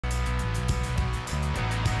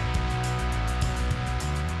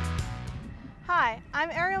Hi, I'm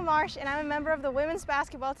Ariel Marsh and I'm a member of the women's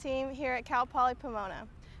basketball team here at Cal Poly Pomona.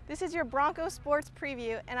 This is your Bronco sports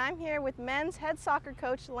preview and I'm here with men's head soccer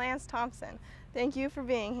coach Lance Thompson. Thank you for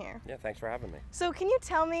being here. Yeah, thanks for having me. So can you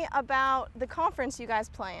tell me about the conference you guys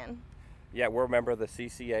play in? Yeah, we're a member of the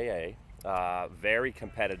CCAA, very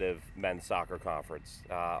competitive men's soccer conference,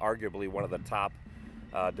 arguably one of the top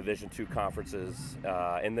Division II conferences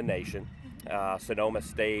in the nation. Sonoma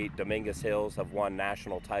State, Dominguez Hills have won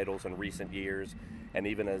national titles in recent years, and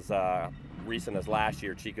even as recent as last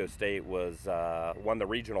year, Chico State won the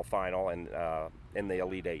regional final and in the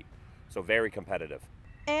Elite Eight. So very competitive.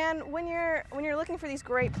 And when you're looking for these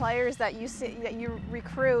great players that you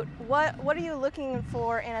recruit, what are you looking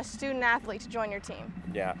for in a student athlete to join your team?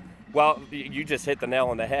 Yeah. Well, you just hit the nail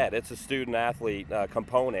on the head. It's a student-athlete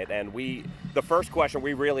component, and the first question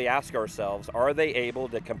we really ask ourselves, are they able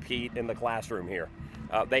to compete in the classroom here?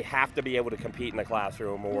 They have to be able to compete in the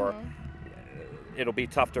classroom, or it'll be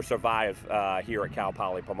tough to survive here at Cal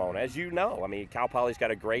Poly Pomona. As you know, I mean, Cal Poly's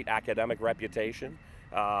got a great academic reputation.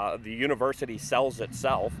 The university sells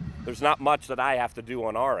itself. There's not much that I have to do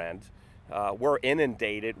on our end. We're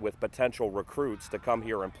inundated with potential recruits to come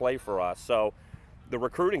here and play for us. So the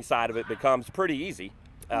recruiting side of it becomes pretty easy.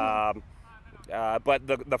 But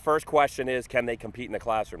the first question is, can they compete in the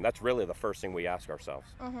classroom? That's really the first thing we ask ourselves.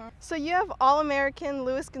 So you have All-American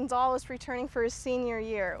Luis Gonzalez returning for his senior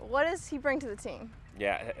year. What does he bring to the team?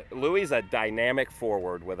 Yeah, Louis is a dynamic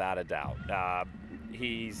forward without a doubt.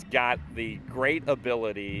 He's got the great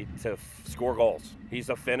ability to score goals. He's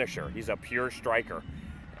a finisher. He's a pure striker.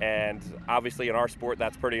 And obviously in our sport,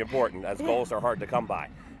 that's pretty important, as goals are hard to come by.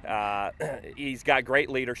 He's got great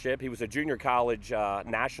leadership. He was a junior college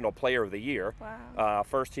National Player of the Year,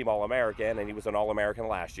 first team All-American, and he was an All-American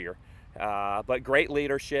last year. But great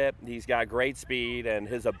leadership, he's got great speed, and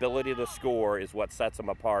his ability to score is what sets him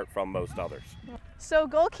apart from most others. So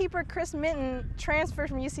goalkeeper Chris Minton transferred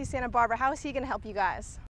from UC Santa Barbara. How is he going to help you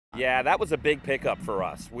guys? Yeah, that was a big pickup for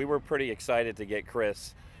us. We were pretty excited to get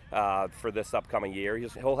Chris for this upcoming year.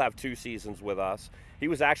 He'll have 2 seasons with us. He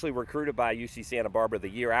was actually recruited by UC Santa Barbara the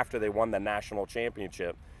year after they won the national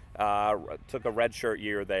championship. Took a redshirt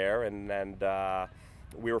year there, and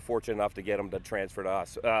we were fortunate enough to get him to transfer to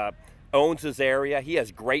us. Owns his area. He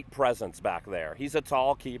has great presence back there. He's a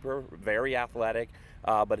tall keeper, very athletic,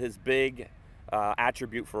 but his big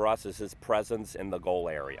attribute for us is his presence in the goal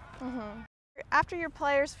area. After your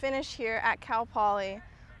players finish here at Cal Poly,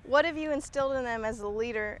 what have you instilled in them as a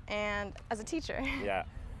leader and as a teacher?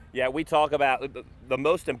 Yeah, we talk about the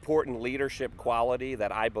most important leadership quality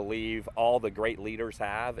that I believe all the great leaders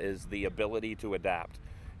have is the ability to adapt.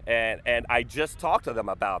 And I just talked to them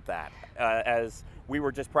about that. As we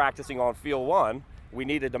were just practicing on field 1, we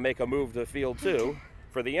needed to make a move to field 2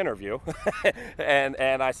 for the interview. and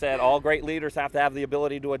I said, all great leaders have to have the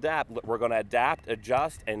ability to adapt. We're going to adapt,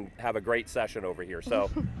 adjust, and have a great session over here.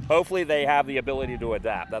 So hopefully they have the ability to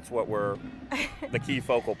adapt. That's what the key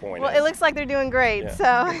focal point Well, is. it looks like they're doing great. Yeah.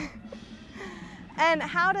 So. And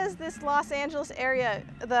how does this Los Angeles area,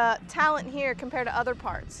 the talent here, compare to other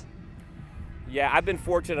parts? Yeah, I've been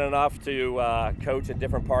fortunate enough to coach in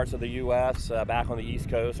different parts of the U.S., back on the East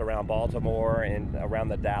Coast, around Baltimore and around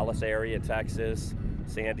the Dallas area, Texas,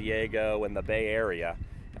 San Diego, and the Bay Area.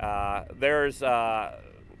 There's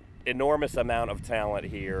enormous amount of talent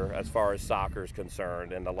here as far as soccer is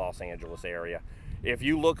concerned in the Los Angeles area. If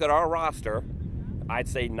you look at our roster, I'd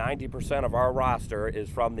say 90% of our roster is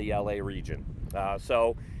from the LA region.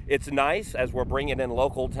 So it's nice as we're bringing in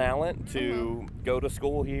local talent to go to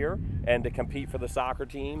school here and to compete for the soccer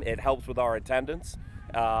team. It helps with our attendance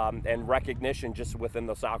and recognition just within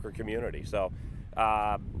the soccer community. So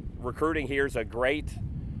recruiting here is a great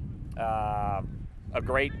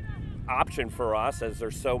option for us, as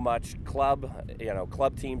there's so much club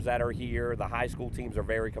teams that are here. The high school teams are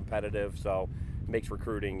very competitive, so it makes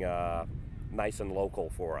recruiting nice and local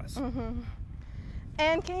for us.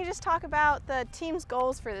 And can you just talk about the team's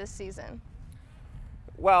goals for this season?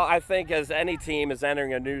 Well, I think as any team is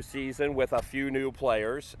entering a new season with a few new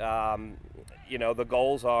players, the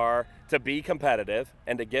goals are to be competitive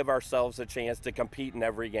and to give ourselves a chance to compete in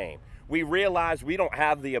every game. We realize we don't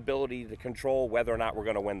have the ability to control whether or not we're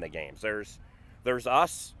going to win the games. There's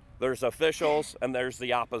us, there's officials, and there's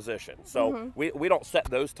the opposition. So we don't set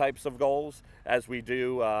those types of goals as we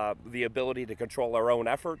do the ability to control our own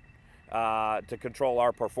effort, to control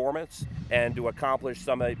our performance, and to accomplish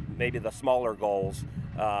some of maybe the smaller goals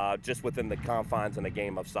just within the confines in a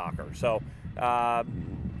game of soccer. So,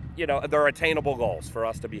 they're attainable goals for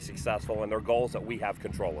us to be successful, and they're goals that we have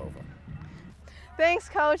control over. Thanks,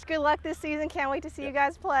 Coach. Good luck this season. Can't wait to see you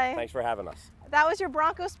guys play. Thanks for having us. That was your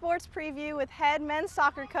Bronco Sports Preview with head men's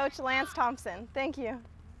soccer coach Lance Thompson. Thank you.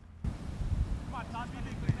 Come on, Tom.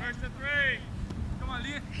 First and 3. Come on,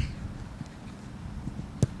 Leah.